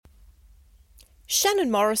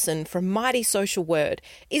Shannon Morrison from Mighty Social Word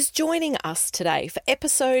is joining us today for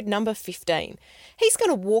episode number 15. He's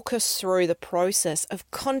going to walk us through the process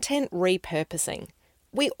of content repurposing.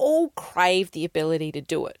 We all crave the ability to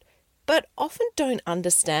do it, but often don't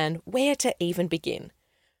understand where to even begin.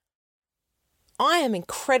 I am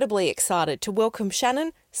incredibly excited to welcome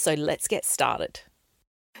Shannon, so let's get started.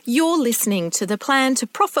 You're listening to the Plan to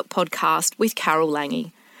Profit podcast with Carol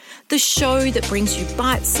Lange, the show that brings you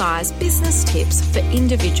bite-sized business tips for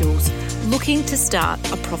individuals looking to start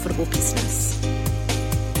a profitable business.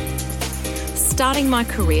 Starting my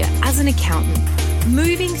career as an accountant,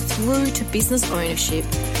 moving through to business ownership,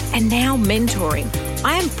 and now mentoring,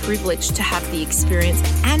 I am privileged to have the experience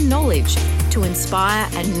and knowledge to inspire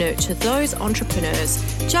and nurture those entrepreneurs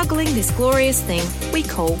juggling this glorious thing we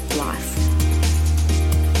call life.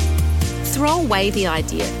 Throw away the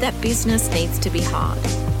idea that business needs to be hard.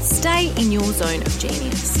 Stay in your zone of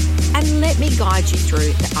genius and let me guide you through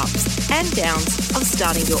the ups and downs of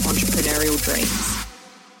starting your entrepreneurial dreams.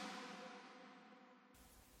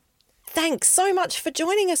 Thanks so much for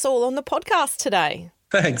joining us all on the podcast today.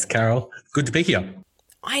 Thanks, Carol. Good to be here.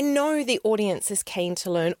 I know the audience is keen to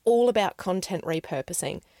learn all about content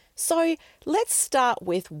repurposing. So let's start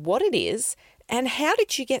with what it is and how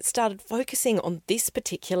did you get started focusing on this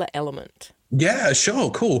particular element? Yeah, sure.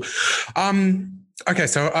 Cool. Okay,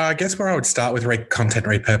 so I guess where I would start with content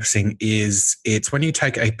repurposing is it's when you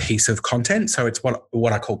take a piece of content, so it's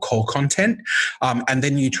what I call core content, and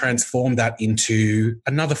then you transform that into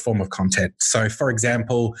another form of content. So, for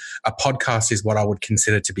example, a podcast is what I would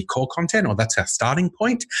consider to be core content, or that's our starting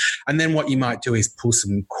point. And then what you might do is pull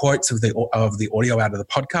some quotes of the audio out of the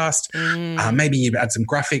podcast. Maybe you add some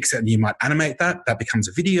graphics and you might animate that. That becomes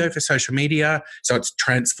a video for social media. So it's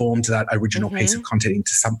transformed that original piece of content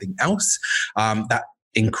into something else. That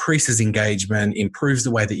increases engagement, improves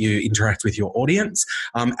the way that you interact with your audience,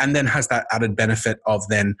 and then has that added benefit of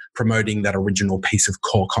then promoting that original piece of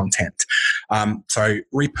core content. So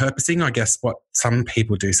repurposing, I guess what some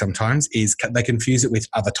people do sometimes is they confuse it with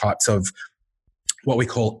other types of what we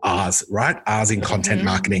call R's, right? R's in content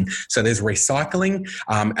marketing. So there's recycling,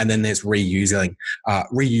 and then there's reusing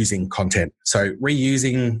content. So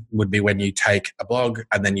reusing would be when you take a blog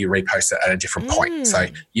and then you repost it at a different point. So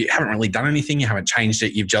you haven't really done anything. You haven't changed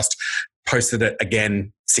it. You've just posted it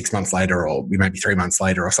again 6 months later or maybe 3 months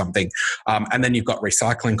later or something. And then you've got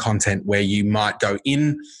recycling content where you might go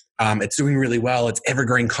in, it's doing really well. It's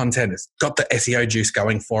evergreen content. It's got the SEO juice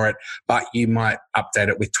going for it, but you might update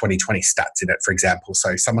it with 2020 stats in it, for example.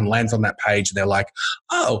 So someone lands on that page and they're like,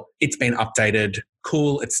 oh, it's been updated.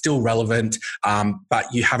 Cool. It's still relevant. But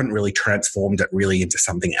you haven't really transformed it really into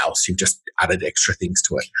something else. You've just added extra things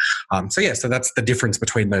to it. So that's the difference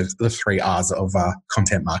between the three R's of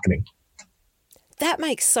content marketing. That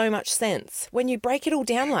makes so much sense when you break it all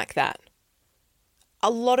down like that. A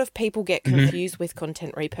lot of people get confused with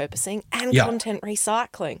content repurposing and content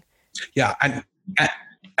recycling. Yeah.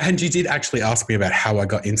 And you did actually ask me about how I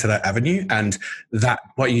got into that avenue. And that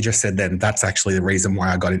what you just said then, that's actually the reason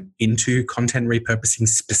why I got into content repurposing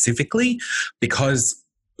specifically, because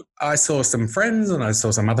I saw some friends and I saw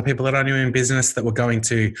some other people that I knew in business that were going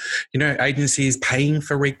to, agencies paying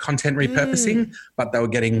for content repurposing, but they were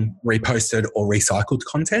getting reposted or recycled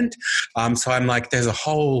content. So I'm like, there's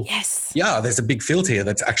there's a big field here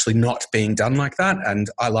that's actually not being done like that. And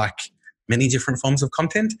I like many different forms of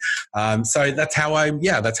content. So that's how I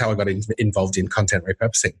got involved in content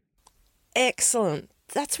repurposing. Excellent.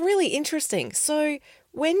 That's really interesting. So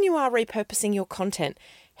when you are repurposing your content,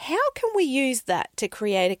 how can we use that to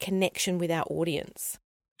create a connection with our audience?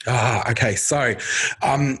 Okay. So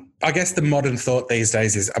I guess the modern thought these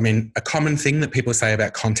days is, a common thing that people say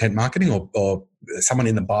about content marketing or someone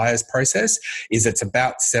in the buyer's process is it's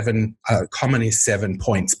about 7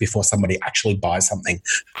 points before somebody actually buys something.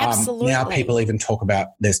 Absolutely. Now people even talk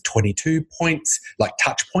about there's 22 points, like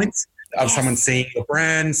touch points. Of someone seeing your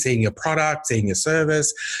brand, seeing your product, seeing your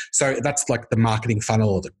service. So that's like the marketing funnel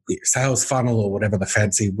or the sales funnel or whatever the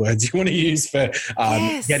fancy words you want to use for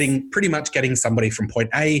getting somebody from point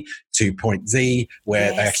A to point Z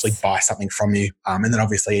where they actually buy something from you. And then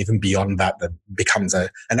obviously even beyond that becomes an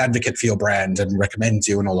advocate for your brand and recommends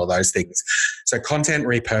you and all of those things. So content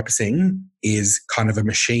repurposing is kind of a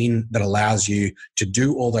machine that allows you to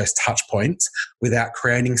do all those touch points without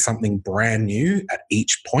creating something brand new at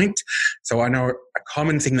each point. So I know a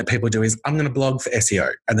common thing that people do is I'm going to blog for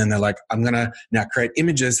SEO. And then they're like, I'm going to now create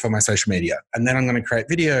images for my social media. And then I'm going to create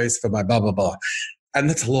videos for my blah, blah, blah. And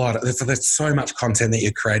that's a lot. There's so much content that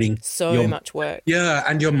you're creating. So much work. Yeah.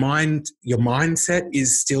 And your mindset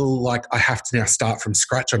is still like, I have to now start from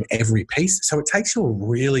scratch on every piece. So it takes you a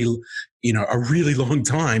really long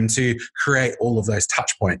time to create all of those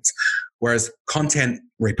touch points. Whereas content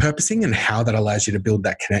repurposing and how that allows you to build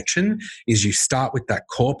that connection is you start with that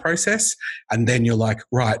core process and then you're like,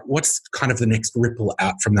 right, what's kind of the next ripple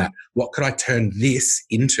out from that? What could I turn this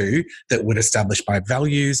into that would establish my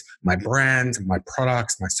values, my brand, my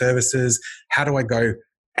products, my services? How do I go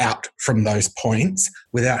out from those points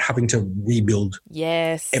without having to rebuild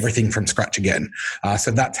everything from scratch again?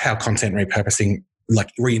 So that's how content repurposing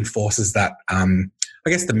like reinforces that, I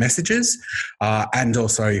guess, the messages and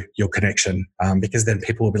also your connection, because then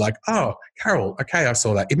people will be like, oh, Carol, okay, I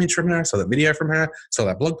saw that image from her, I saw that video from her, saw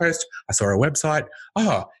that blog post, I saw her website.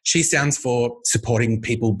 Oh, she stands for supporting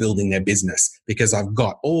people building their business because I've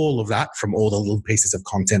got all of that from all the little pieces of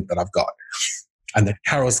content that I've got. And then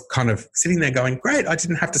Carol's kind of sitting there going, great, I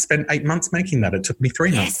didn't have to spend 8 months making that. It took me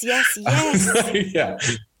 3 months. Yes.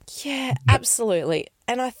 Yeah, absolutely.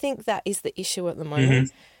 And I think that is the issue at the moment.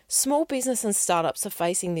 Mm-hmm. Small business and startups are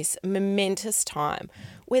facing this momentous time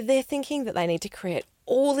where they're thinking that they need to create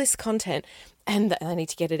all this content and that they need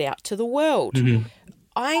to get it out to the world. Mm-hmm.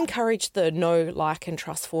 I encourage the know, like and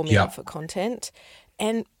trust formula for content,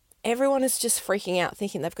 and everyone is just freaking out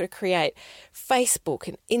thinking they've got to create Facebook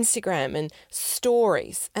and Instagram and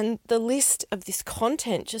stories, and the list of this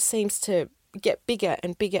content just seems to get bigger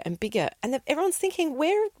and bigger and bigger, and everyone's thinking,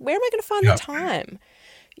 where am I going to find the time?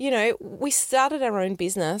 You know, we started our own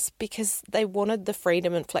business because they wanted the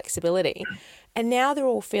freedom and flexibility. And now they're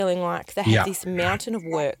all feeling like they have this mountain of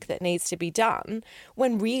work that needs to be done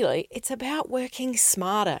when really it's about working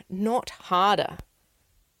smarter, not harder.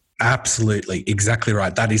 Absolutely. Exactly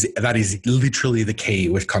right. That is literally the key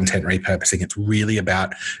with content repurposing. It's really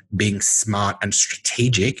about being smart and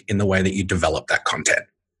strategic in the way that you develop that content.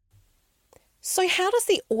 So how does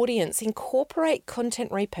the audience incorporate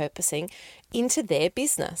content repurposing into their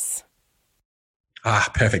business?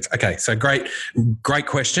 Perfect. Okay. So great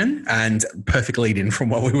question and perfect lead in from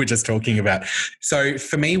what we were just talking about. So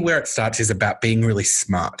for me, where it starts is about being really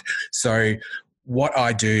smart. So what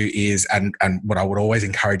I do is, and what I would always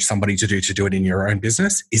encourage somebody to do it in your own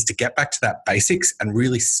business, is to get back to that basics and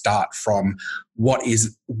really start from what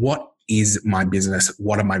is my business?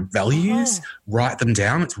 What are my values? Write them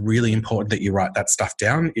down. It's really important that you write that stuff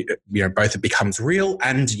down. Both it becomes real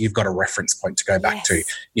and you've got a reference point to go back to.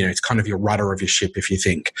 It's kind of your rudder of your ship, if you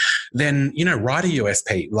think. Then, write a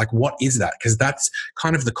USP. Like, what is that? Because that's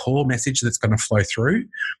kind of the core message that's going to flow through.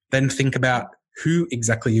 Then think about who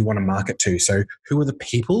exactly you want to market to. So who are the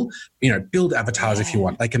people? Build avatars if you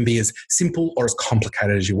want. They can be as simple or as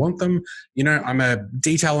complicated as you want them. I'm a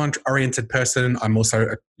detail-oriented person. I'm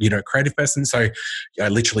also a creative person. So I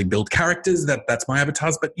literally build characters. That's my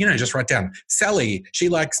avatars. But, just write down, Sally, she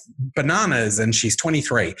likes bananas and she's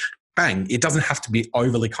 23. Bang. It doesn't have to be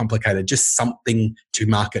overly complicated, just something to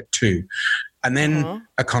market to. And then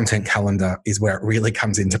a content calendar is where it really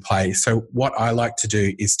comes into play. So what I like to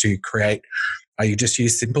do is to create, you just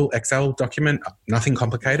use simple Excel document, nothing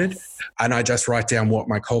complicated. And I just write down what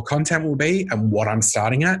my core content will be and what I'm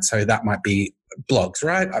starting at. So that might be blogs,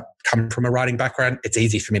 right? I come from a writing background. It's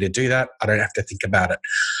easy for me to do that. I don't have to think about it.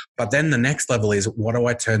 But then the next level is, what do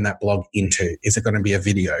I turn that blog into? Is it going to be a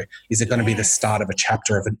video? Is it going to be the start of a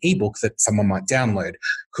chapter of an ebook that someone might download?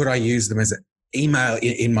 Could I use them as email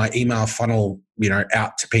in my email funnel,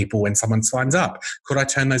 out to people when someone signs up? Could I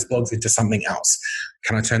turn those blogs into something else?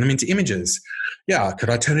 Can I turn them into images? Yeah. Could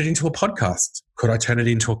I turn it into a podcast? Could I turn it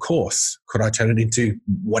into a course? Could I turn it into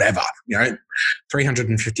whatever,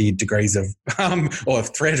 350 degrees of, or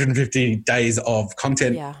 350 days of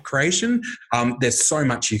content creation? There's so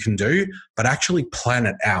much you can do, but actually plan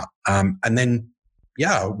it out. And then,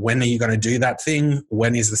 when are you going to do that thing?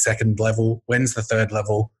 When is the second level? When's the third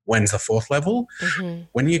level? When's the fourth level? Mm-hmm.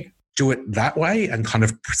 When you do it that way and kind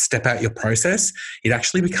of step out your process, it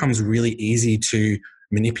actually becomes really easy to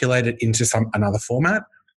manipulate it into another format,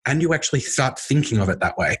 and you actually start thinking of it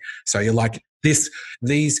that way. So you're like, these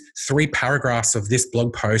 3 paragraphs of this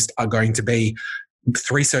blog post are going to be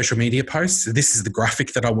 3 social media posts. This is the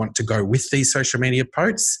graphic that I want to go with these social media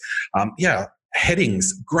posts.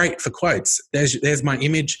 Headings, great for quotes. There's my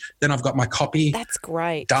image. Then I've got my copy. That's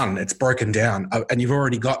great. Done. It's broken down. And you've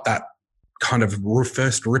already got that kind of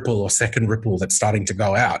first ripple or second ripple that's starting to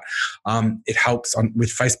go out. It helps with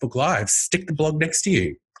Facebook Live. Stick the blog next to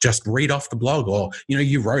you. Just read off the blog, or,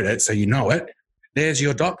 you wrote it, so you know it. There's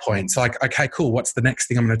your dot points. Like, okay, cool. What's the next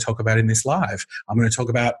thing I'm going to talk about in this live? I'm going to talk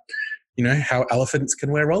about how elephants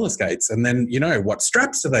can wear roller skates, and then what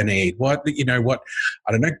straps do they need, what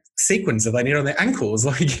I don't know, sequins do they need on their ankles.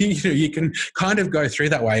 Like you can kind of go through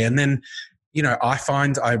that way, and then I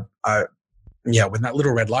find when that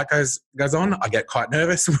little red light goes on, I get quite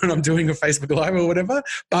nervous when I'm doing a Facebook Live or whatever.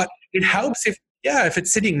 But it helps if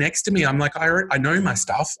it's sitting next to me, I'm like, I know my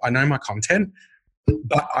stuff, I know my content,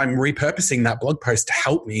 but I'm repurposing that blog post to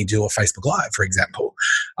help me do a Facebook Live, for example.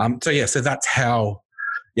 So that's how,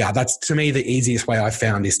 that's to me the easiest way I've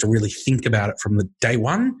found is to really think about it from the day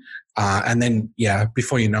one. And then,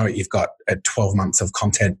 before you know it, you've got 12 months of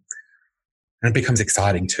content. And it becomes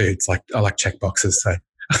exciting too. It's like, I like check boxes. So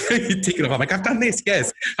you tick it off. I'm like, I've done this.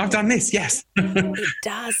 Yes. I've done this. Yes. It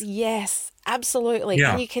does. Yes, absolutely.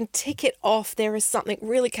 Yeah. And you can tick it off. There is something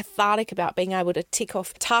really cathartic about being able to tick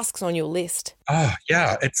off tasks on your list. Oh,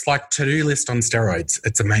 yeah. It's like to-do list on steroids.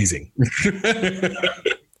 It's amazing.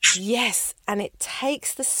 Yes, and it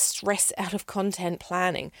takes the stress out of content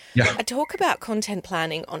planning. Yeah. I talk about content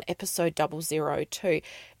planning on episode 002,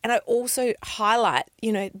 and I also highlight,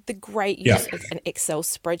 the great use of an Excel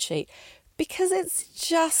spreadsheet because it's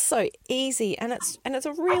just so easy and it's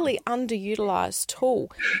a really underutilized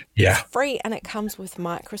tool. Yeah. It's free and it comes with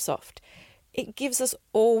Microsoft. It gives us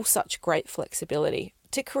all such great flexibility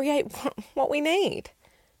to create what we need.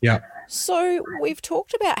 Yeah. So we've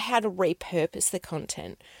talked about how to repurpose the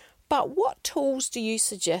content, but what tools do you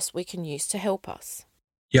suggest we can use to help us?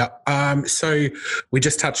 Yeah. So we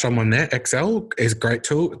just touched on one there. Excel is a great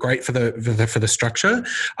tool, great for the structure.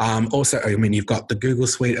 Also, I mean, you've got the Google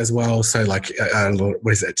Suite as well. So like,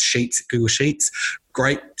 what is it? Sheets, Google Sheets,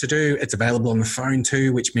 great to do. It's available on the phone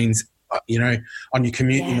too, which means, on your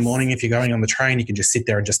commute in the morning, if you're going on the train, you can just sit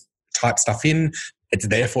there and just type stuff in. It's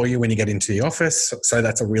there for you when you get into the office. So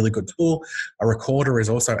that's a really good tool. A recorder is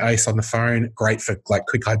also ace on the phone. Great for like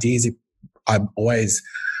quick ideas. I'm always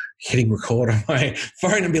hitting record on my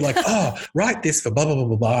phone and be like, write this for blah, blah, blah,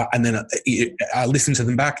 blah, blah. And then I listen to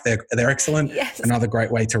them back. They're excellent. Yes. Another great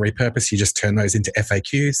way to repurpose, you just turn those into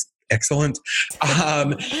FAQs. Excellent.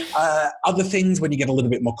 Other things, when you get a little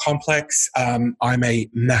bit more complex, I'm a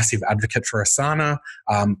massive advocate for Asana.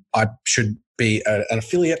 I should be an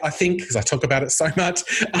affiliate, I think, because I talk about it so much.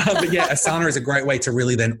 But yeah, Asana is a great way to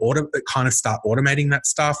really then start automating that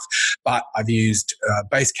stuff. But I've used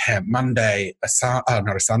Basecamp, Monday, Trello.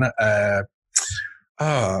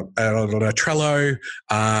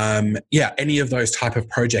 Any of those type of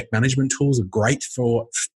project management tools are great for,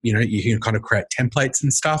 you can kind of create templates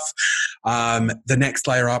and stuff. The next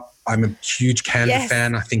layer up, I'm a huge Canva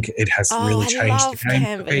fan. I think it has really changed the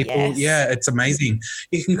game for people. Yes. Yeah, it's amazing.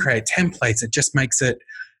 You can create templates. It just makes it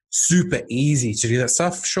super easy to do that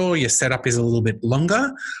stuff. Sure, your setup is a little bit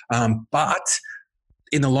longer, but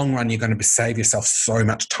in the long run, you're going to save yourself so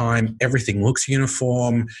much time. Everything looks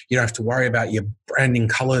uniform. You don't have to worry about your branding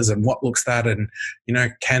colors and what looks that. And,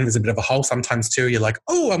 Canva's a bit of a hole sometimes too. You're like,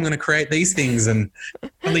 I'm going to create these things. And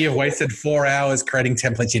only you've wasted 4 hours creating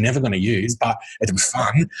templates you're never going to use, but it was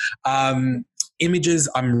fun. Images,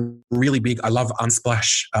 I'm really big. I love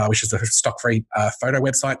Unsplash, which is a stock-free photo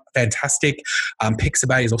website. Fantastic.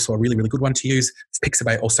 Pixabay is also a really, really good one to use.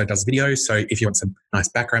 Pixabay also does videos, so if you want some nice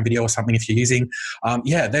background video or something, if you're using,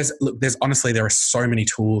 there's honestly, there are so many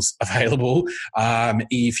tools available.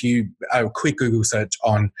 If you a quick Google search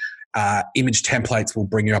on image templates will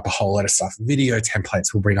bring you up a whole lot of stuff. Video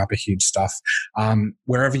templates will bring up a huge stuff.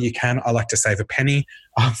 Wherever you can, I like to save a penny.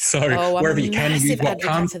 Wherever you can, use what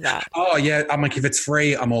comes. Oh yeah, I'm like, if it's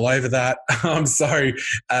free, I'm all over that. I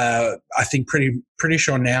think pretty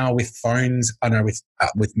sure now with phones, I know with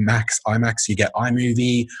Macs, iMacs, you get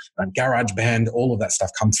iMovie and GarageBand. All of that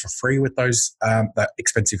stuff comes for free with those that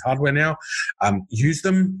expensive hardware now. Use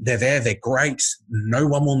them. They're there. They're great. No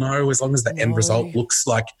one will know as long as the end result looks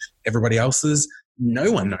like everybody else's.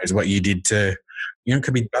 No one knows what you did to, it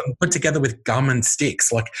could be put together with gum and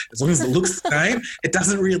sticks. Like, as long as it looks the same, it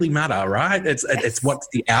doesn't really matter, right? It's what's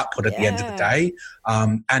the output at the end of the day,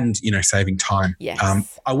 and saving time.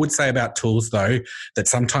 Yes. I would say about tools though that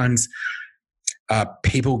sometimes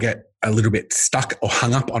people get a little bit stuck or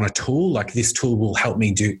hung up on a tool. Like, this tool will help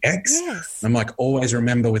me do X. Yes. I'm like, always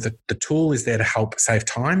remember with the tool is there to help save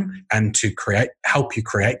time and to help you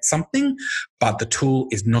create something, but the tool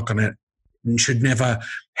is not going to, should never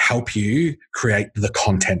help you create the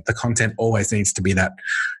content. The content always needs to be that,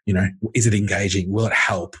 is it engaging? Will it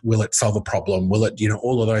help? Will it solve a problem? Will it,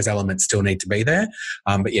 all of those elements still need to be there.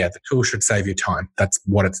 But yeah, the tool should save you time. That's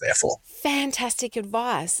what it's there for. Fantastic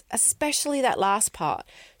advice, especially that last part.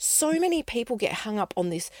 So many people get hung up on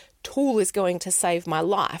this tool is going to save my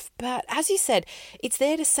life. But as you said, it's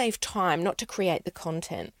there to save time, not to create the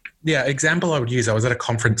content. Yeah, example I would use, I was at a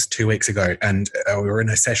conference 2 weeks ago and we were in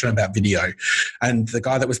a session about video, and the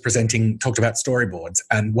guy that was presenting talked about storyboards.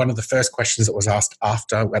 And one of the first questions that was asked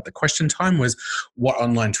after at the question time was, what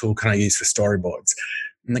online tool can I use for storyboards?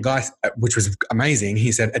 And the guy, which was amazing,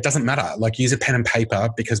 he said, it doesn't matter. Like, use a pen and paper,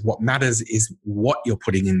 because what matters is what you're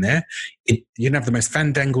putting in there. You can have the most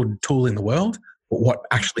fandangled tool in the world, but what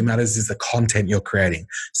actually matters is the content you're creating.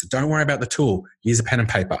 So don't worry about the tool. Use a pen and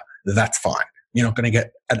paper. That's fine. You're not going to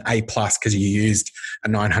get an A+ because you used a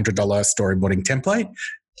 $900 storyboarding template.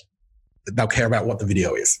 They'll care about what the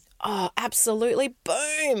video is. Oh, absolutely.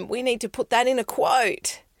 Boom. We need to put that in a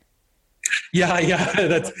quote. Yeah.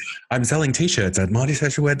 I'm selling T-shirts at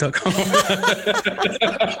martysocialwear.com.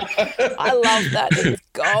 I love that. It's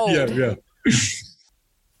gold. Yeah.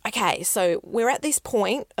 Okay, so we're at this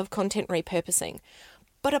point of content repurposing.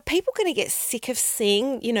 But are people going to get sick of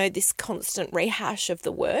seeing, this constant rehash of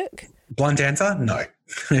the work? Blunt answer, no.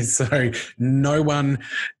 So none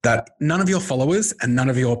of your followers and none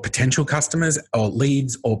of your potential customers or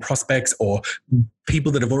leads or prospects or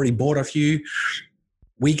people that have already bought off you,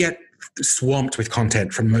 we get swamped with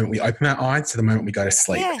content from the moment we open our eyes to the moment we go to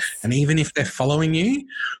sleep. Yes. And even if they're following you,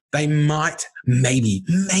 they might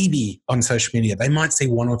maybe on social media, they might see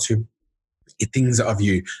one or two things of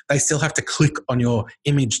you. They still have to click on your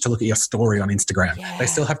image to look at your story on Instagram. Yeah. They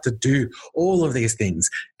still have to do all of these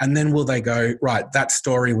things. And then will they go, right, that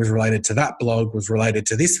story was related to that blog, was related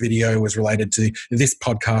to this video, was related to this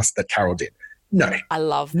podcast that Carol did. No. I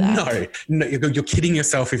love that. No, you're kidding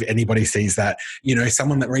yourself if anybody sees that.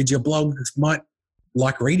 Someone that reads your blog might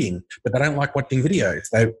like reading, but they don't like watching videos.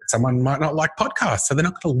 Someone might not like podcasts, so they're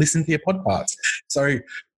not going to listen to your podcast. So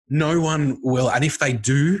no one will. And if they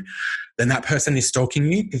do, then that person is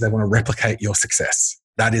stalking you because they want to replicate your success.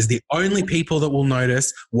 That is the only people that will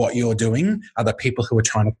notice what you're doing are the people who are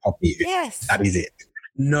trying to copy you. Yes. That is it.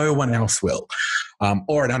 No one else will.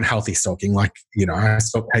 Or an unhealthy stalking. Like, I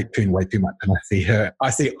stalk Kate Toon way too much and I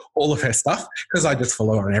see all of her stuff because I just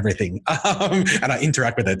follow her on everything. And I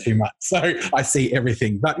interact with her too much. So I see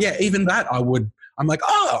everything. But yeah, even that I'm like,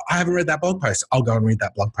 oh, I haven't read that blog post. I'll go and read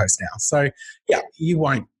that blog post now. So yeah, you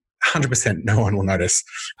won't. 100% no one will notice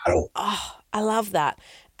at all. Oh, I love that.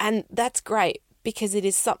 And that's great because it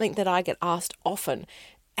is something that I get asked often.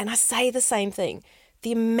 And I say the same thing.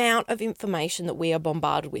 The amount of information that we are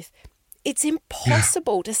bombarded with, it's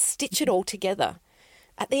impossible to stitch it all together.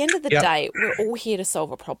 At the end of the day, we're all here to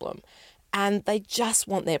solve a problem and they just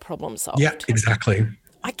want their problem solved. Yeah, exactly.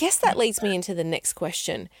 I guess that leads me into the next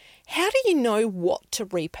question. How do you know what to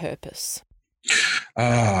repurpose?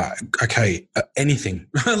 Okay. Anything.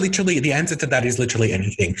 Literally, the answer to that is literally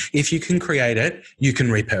anything. If you can create it, you can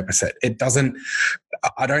repurpose it.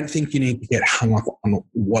 I don't think you need to get hung up on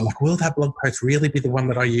will that blog post really be the one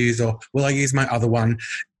that I use, or will I use my other one?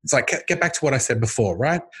 It's like, get back to what I said before,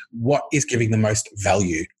 right? What is giving the most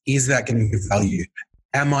value? Is that giving you value?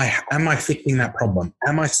 Am I fixing that problem?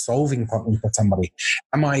 Am I solving something for somebody?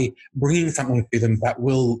 Am I bringing something to them that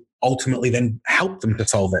will ultimately then help them to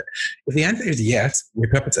solve it? If the answer is yes,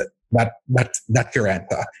 repurpose it. That's your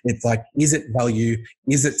answer. It's like, is it value?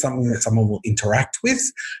 Is it something that someone will interact with?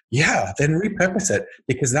 Yeah, then repurpose it,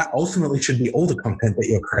 because that ultimately should be all the content that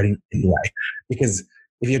you're creating anyway. Because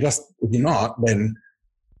if you're not, then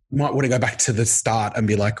you might want to go back to the start and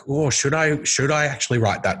be like, oh, should I actually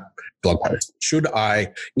write that blog post?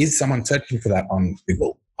 Is someone searching for that on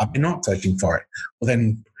Google? I've been not searching for it. Well,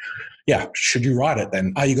 then, yeah, should you write it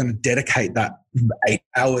then? Are you going to dedicate that 8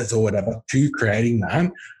 hours or whatever to creating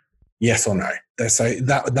that? Yes or no? So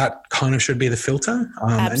that kind of should be the filter.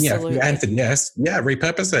 And yeah, if you answered yes,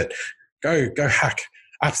 repurpose it. Go hack.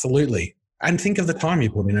 Absolutely. And think of the time you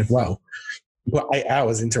put in as well. You put 8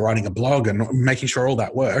 hours into writing a blog and making sure all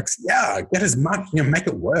that works. Yeah, get as much, make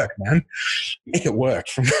it work, man. Make it work.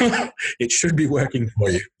 It should be working for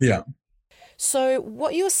you. Yeah. So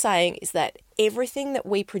what you're saying is that everything that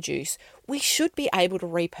we produce, we should be able to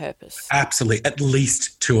repurpose. Absolutely. At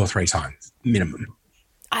least 2 or 3 times minimum.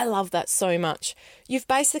 I love that so much. You've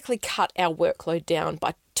basically cut our workload down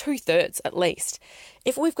by 2/3 at least.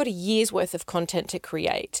 If we've got a year's worth of content to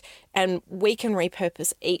create and we can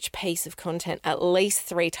repurpose each piece of content at least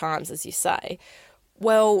 3 times, as you say,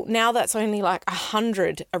 well, now that's only like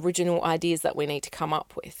 100 original ideas that we need to come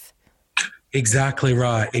up with. Exactly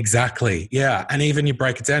right. Exactly. Yeah. And even you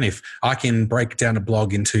break it down. If I can break down a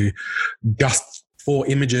blog into just 4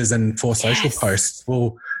 images and 4 social posts,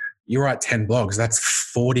 well, you write 10 blogs. That's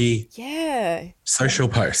 40 social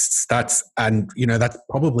posts. That's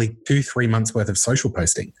probably 2-3 months worth of social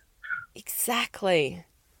posting. Exactly.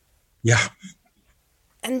 Yeah.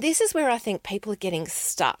 And this is where I think people are getting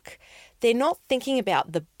stuck. They're not thinking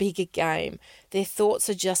about the bigger game. Their thoughts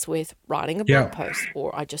are just with writing a blog post,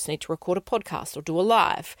 or I just need to record a podcast or do a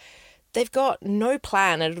live. They've got no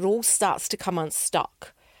plan and it all starts to come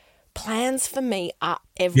unstuck. Plans for me are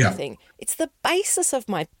everything. It's the basis of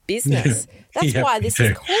my business. That's why this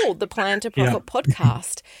is called the Plan to Profit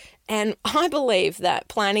podcast. And I believe that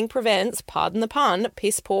planning prevents, pardon the pun,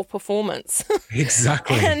 piss poor performance.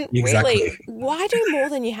 Exactly. And really, why do more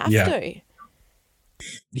than you have to?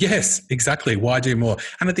 Yes, exactly. Why do more?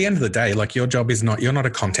 And at the end of the day, like, your job is not, you're not a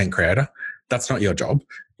content creator. That's not your job.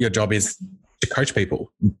 Your job is to coach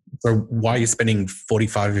people. So why are you spending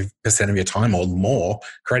 45% of your time or more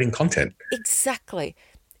creating content? Exactly.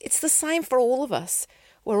 It's the same for all of us.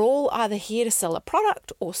 We're all either here to sell a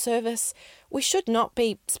product or service. We should not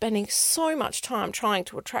be spending so much time trying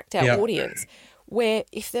to attract our audience, where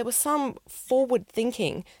if there was some forward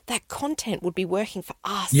thinking, that content would be working for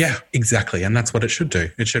us. Yeah, exactly. And that's what it should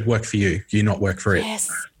do. It should work for you not work for it.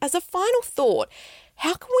 Yes. As a final thought,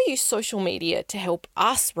 how can we use social media to help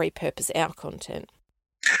us repurpose our content?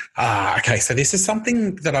 Okay. So this is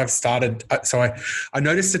something that I've started. So I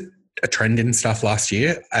noticed a trend in stuff last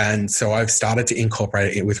year. And so I've started to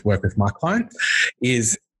incorporate it with work with my clients.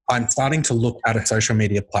 Is I'm starting to look at a social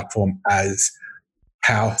media platform as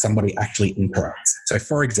how somebody actually interacts. So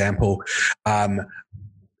for example,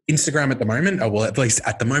 Instagram at the moment, or well, at least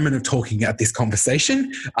at the moment of talking at this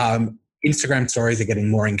conversation, Instagram stories are getting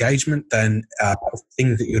more engagement than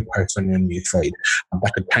things that you would post on your newsfeed.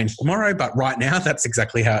 That could change tomorrow, but right now that's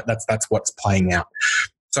exactly how that's what's playing out.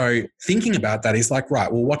 So thinking about that is like, right,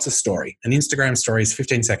 well, what's a story? An Instagram story is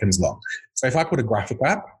 15 seconds long. So if I put a graphic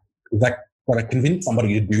up, is that going to convince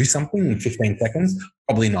somebody to do something in 15 seconds?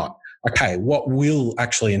 Probably not. Okay, what will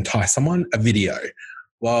actually entice someone? A video.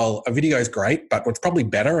 Well, a video is great, but what's probably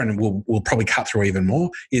better, and we'll probably cut through even more,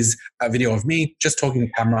 is a video of me just talking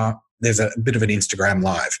to camera. There's a bit of an Instagram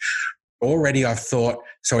live. Already I've thought,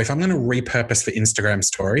 so if I'm going to repurpose for Instagram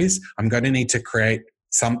stories, I'm going to need to create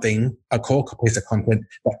something, a core piece of content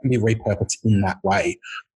that can be repurposed in that way.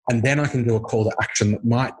 And then I can do a call to action that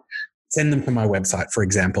might send them to my website, for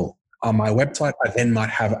example. On my website, I then might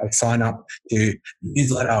have a sign up to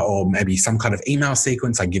newsletter or maybe some kind of email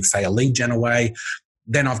sequence. I give, say, a lead gen away.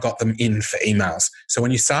 Then I've got them in for emails. So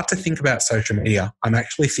when you start to think about social media, I'm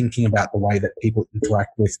actually thinking about the way that people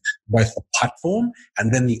interact with both the platform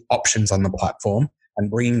and then the options on the platform, and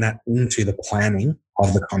bringing that into the planning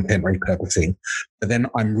of the content repurposing. But then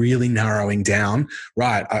I'm really narrowing down,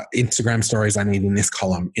 right, Instagram stories I need in this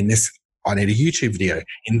column, in this I need a YouTube video,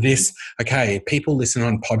 in this, okay, people listen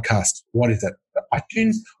on podcasts. What is it?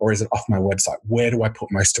 iTunes, or is it off my website? Where do I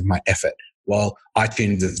put most of my effort? Well,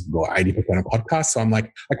 iTunes is 80% of podcasts. So I'm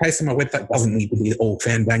like, okay, so my website doesn't need to be all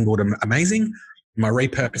fandangled and amazing. My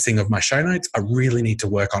repurposing of my show notes, I really need to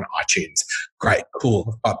work on iTunes. Great,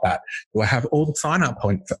 cool, I've got that. Do I have all the sign-up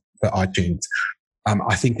points for iTunes?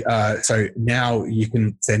 I think so now you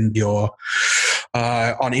can send your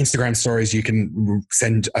on Instagram stories, you can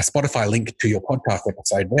send a Spotify link to your podcast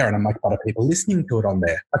episode there, and a much better people listening to it on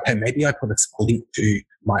there. Okay, maybe I put a link to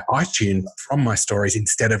my iTunes from my stories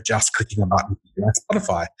instead of just clicking a button to my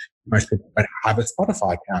Spotify. Most people don't have a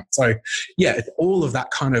Spotify account. So yeah, it's all of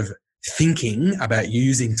that kind of thinking about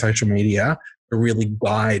using social media to really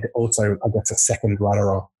guide also, I guess, a second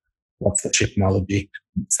rudder, or what's the ship analogy?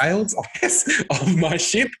 Sails, I guess, of my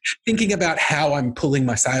ship, thinking about how I'm pulling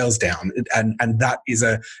my sails down. And that is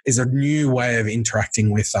a new way of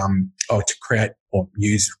interacting with, or to create or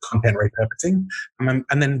use content repurposing.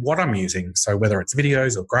 And then what I'm using. So whether it's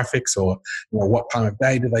videos or graphics, or what time of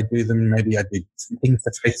day do they do them? Maybe I do things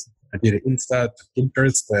for Facebook, I do to Insta, to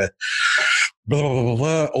Pinterest, to blah, blah, blah,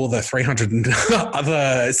 blah, all the 300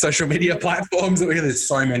 other social media platforms. There's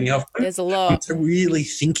so many of them. There's a lot. So really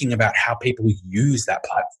thinking about how people use that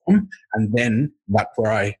platform, and then that's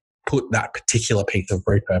where I put that particular piece of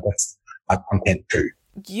repurpose content to.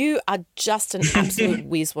 You are just an absolute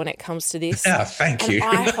whiz when it comes to this. Yeah, thank you.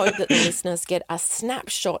 And I hope that the listeners get a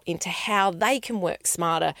snapshot into how they can work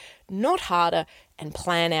smarter, not harder, and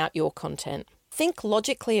plan out your content. Think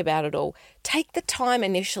logically about it all. Take the time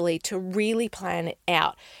initially to really plan it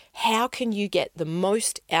out. How can you get the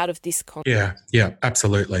most out of this content? Yeah,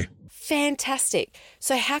 absolutely. Fantastic.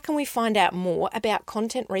 So how can we find out more about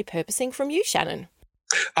content repurposing from you, Shannon?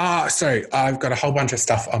 So I've got a whole bunch of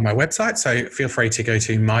stuff on my website, so feel free to go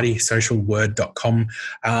to mightysocialword.com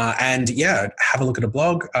and have a look at a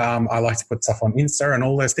blog. I like to put stuff on Insta and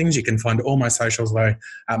all those things. You can find all my socials though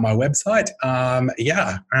at my website.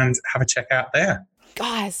 And have a check out there.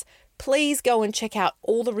 Guys, please go and check out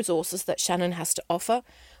all the resources that Shannon has to offer.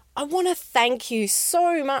 I want to thank you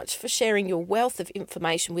so much for sharing your wealth of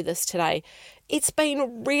information with us today. It's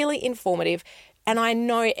been really informative, and I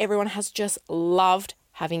know everyone has just loved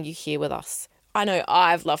having you here with us. I know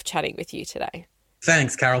I've loved chatting with you today.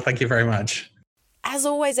 Thanks, Carol. Thank you very much. As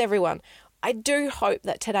always, everyone, I do hope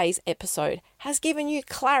that today's episode has given you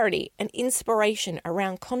clarity and inspiration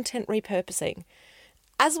around content repurposing.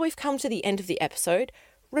 As we've come to the end of the episode,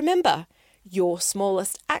 remember, your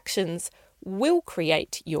smallest actions will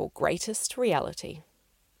create your greatest reality.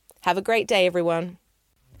 Have a great day, everyone.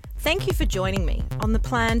 Thank you for joining me on the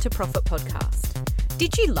Plan to Profit podcast.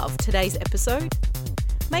 Did you love today's episode?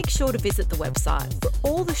 Make sure to visit the website for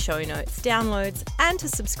all the show notes, downloads, and to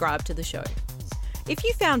subscribe to the show. If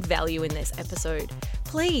you found value in this episode,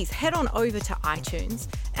 please head on over to iTunes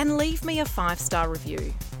and leave me a 5-star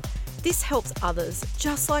review. This helps others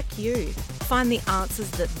just like you find the answers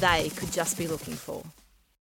that they could just be looking for.